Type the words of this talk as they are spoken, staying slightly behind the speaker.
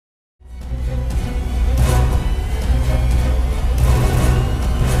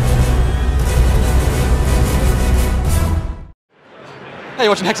Hey,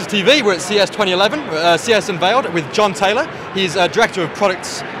 you're watching Hexus TV. We're at CES 2011. CES Unveiled with John Taylor. He's Director of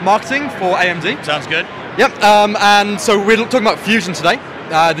Products Marketing for AMD. Sounds good. Yep, and so we're talking about Fusion today,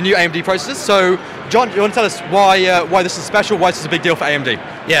 the new AMD processors. So, John, you want to tell us why this is special, why this is a big deal for AMD?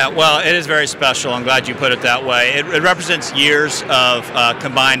 Yeah, well, it is very special. I'm glad you put it that way. It represents years of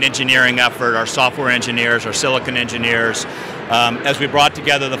combined engineering effort, our software engineers, our silicon engineers, as we brought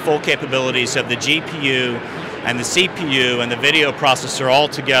together the full capabilities of the GPU and the CPU and the video processor all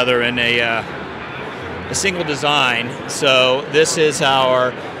together in a single design. So this is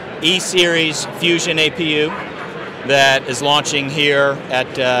our E-Series Fusion APU that is launching here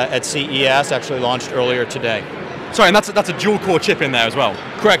at CES, actually launched earlier today. Sorry, and that's a dual-core chip in there as well?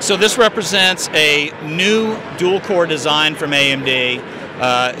 Correct. So this represents a new dual-core design from AMD.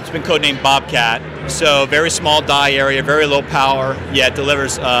 It's been codenamed Bobcat. So very small die area, very low power, yet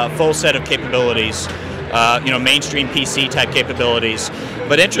delivers a full set of capabilities. Mainstream PC type capabilities.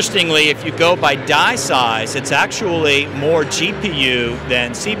 But interestingly, if you go by die size, it's actually more GPU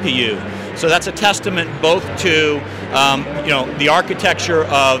than CPU. So that's a testament both to the architecture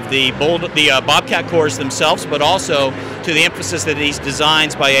of the Bobcat cores themselves, but also to the emphasis that these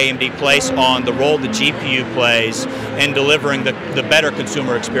designs by AMD place on the role the GPU plays in delivering the better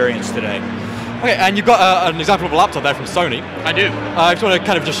consumer experience today. Okay, and you've got an example of a laptop there from Sony. I do. I just want to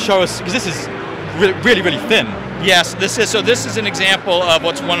kind of just show us, because this is really, really thin. Yes, this is an example of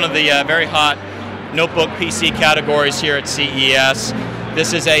what's one of the very hot notebook PC categories here at CES.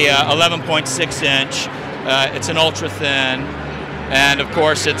 This is a 11.6 inch. It's an ultra thin, and of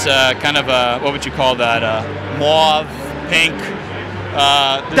course it's kind of a, what would you call that? Mauve, pink.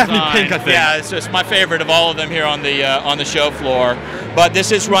 Definitely pink, I think. Yeah, it's my favorite of all of them here on the show floor. But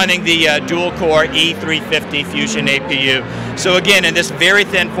this is running the dual-core E350 Fusion APU. So again, in this very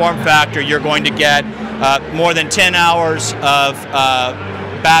thin form factor, you're going to get more than 10 hours of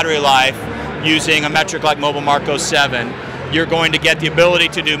battery life using a metric like Mobile Marco 7. You're going to get the ability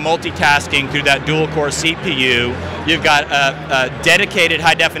to do multitasking through that dual-core CPU. You've got a dedicated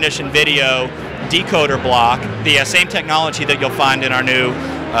high-definition video decoder block, the same technology that you'll find in our new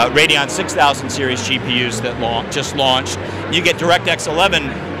Radeon 6000 series GPUs that just launched. You get DirectX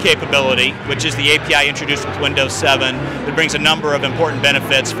 11 capability, which is the API introduced with Windows 7 that brings a number of important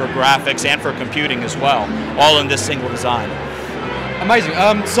benefits for graphics and for computing as well, all in this single design. Amazing.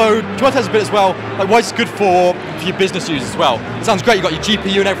 So do you want to tell us a bit as well, like why it's good for your business users as well? It sounds great, you've got your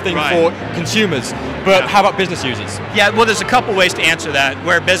GPU and everything for consumers, but how about business users? Yeah, well, there's a couple ways to answer that,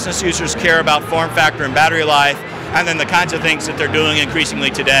 where business users care about form factor and battery life, and then the kinds of things that they're doing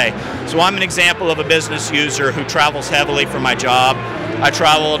increasingly today. So I'm an example of a business user who travels heavily for my job. I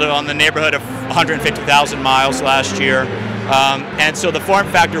traveled on the neighborhood of 150,000 miles last year. And so the form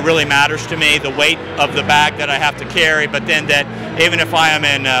factor really matters to me, the weight of the bag that I have to carry, but then that even if I am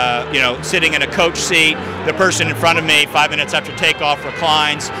in, sitting in a coach seat, the person in front of me 5 minutes after takeoff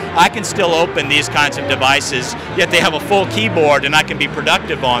reclines, I can still open these kinds of devices, yet they have a full keyboard and I can be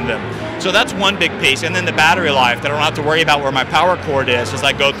productive on them. So that's one big piece. And then the battery life, that I don't have to worry about where my power cord is as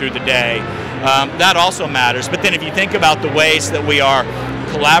I go through the day. That also matters. But then if you think about the ways that we are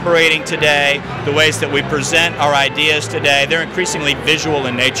collaborating today, the ways that we present our ideas today, they're increasingly visual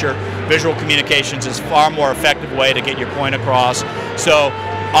in nature. Visual communications is a far more effective way to get your point across. So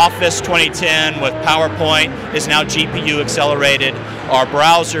Office 2010 with PowerPoint is now GPU accelerated. Our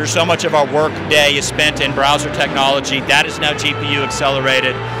browsers, so much of our work day is spent in browser technology, that is now GPU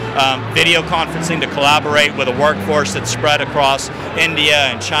accelerated. Video conferencing to collaborate with a workforce that's spread across India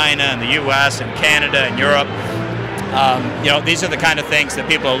and China and the US and Canada and Europe. These are the kind of things that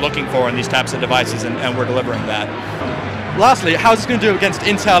people are looking for in these types of devices, and we're delivering that. Lastly, how's this going to do against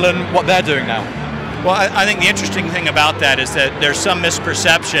Intel and what they're doing now? Well, I think the interesting thing about that is that there's some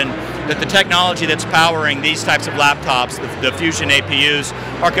misperception that the technology that's powering these types of laptops, the Fusion APUs,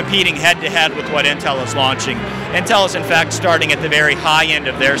 are competing head-to-head with what Intel is launching. Intel is in fact starting at the very high end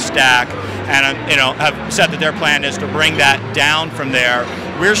of their stack, and have said that their plan is to bring that down from there.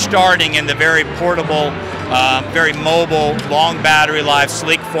 We're starting in the very portable, very mobile, long battery life,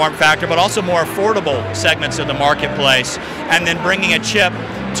 sleek form factor, but also more affordable segments of the marketplace, and then bringing a chip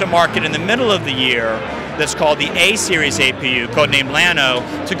to market in the middle of the year that's called the A-Series APU, codenamed Llano,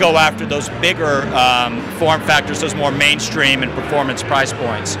 to go after those bigger form factors, those more mainstream and performance price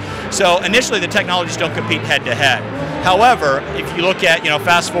points. So initially the technologies don't compete head-to-head. However, if you look at,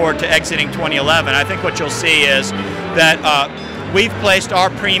 fast forward to exiting 2011, I think what you'll see is that we've placed our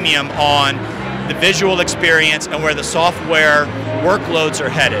premium on the visual experience and where the software workloads are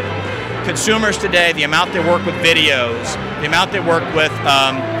headed. Consumers today, the amount they work with videos, the amount they work with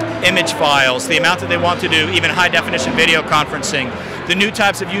image files, the amount that they want to do even high definition video conferencing, the new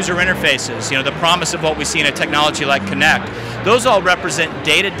types of user interfaces, the promise of what we see in a technology like Connect, those all represent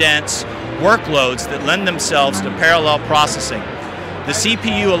data-dense workloads that lend themselves to parallel processing. The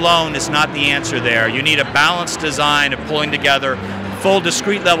CPU alone is not the answer there. You need a balanced design of pulling together full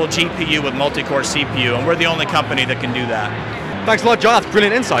discrete level GPU with multi-core CPU, and we're the only company that can do that. Thanks a lot, John. That's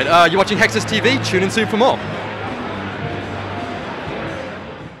brilliant insight. You're watching Hexus TV. Tune in soon for more.